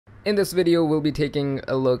In this video, we'll be taking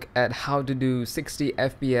a look at how to do 60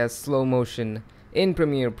 FPS slow motion in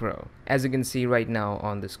Premiere Pro, as you can see right now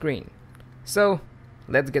on the screen. So,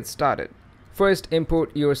 let's get started. First,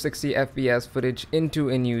 import your 60 FPS footage into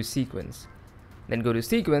a new sequence. Then go to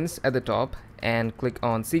Sequence at the top and click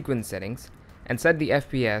on Sequence Settings and set the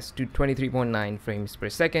FPS to 23.9 frames per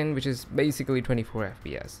second, which is basically 24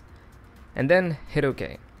 FPS. And then hit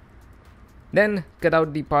OK. Then cut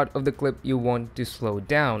out the part of the clip you want to slow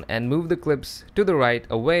down and move the clips to the right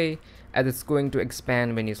away, as it's going to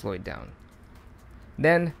expand when you slow it down.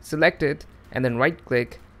 Then select it and then right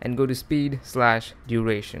click and go to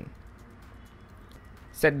speed/duration.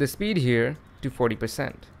 Set the speed here to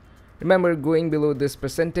 40%. Remember, going below this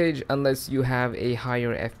percentage, unless you have a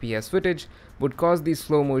higher FPS footage, would cause the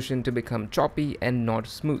slow motion to become choppy and not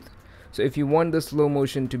smooth. So if you want the slow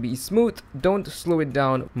motion to be smooth, don't slow it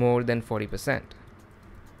down more than 40%.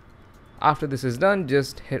 After this is done,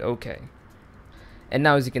 just hit OK. And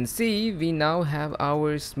now, as you can see, we now have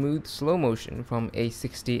our smooth slow motion from a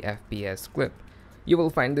 60 FPS clip. You will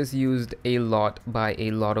find this used a lot by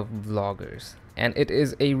a lot of vloggers. And it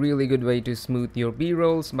is a really good way to smooth your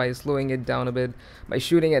B-rolls by slowing it down a bit, by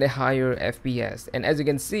shooting at a higher FPS. And as you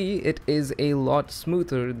can see, it is a lot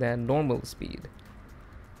smoother than normal speed.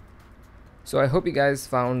 So I hope you guys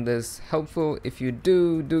found this helpful. If you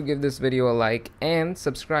do give this video a like and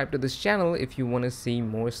subscribe to this channel if you want to see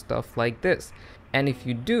more stuff like this. And if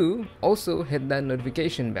you do, also hit that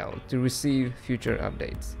notification bell to receive future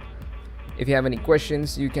updates. If you have any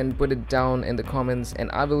questions, you can put it down in the comments and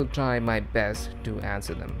I will try my best to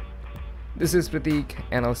answer them. This is Pratik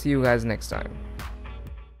and I'll see you guys next time.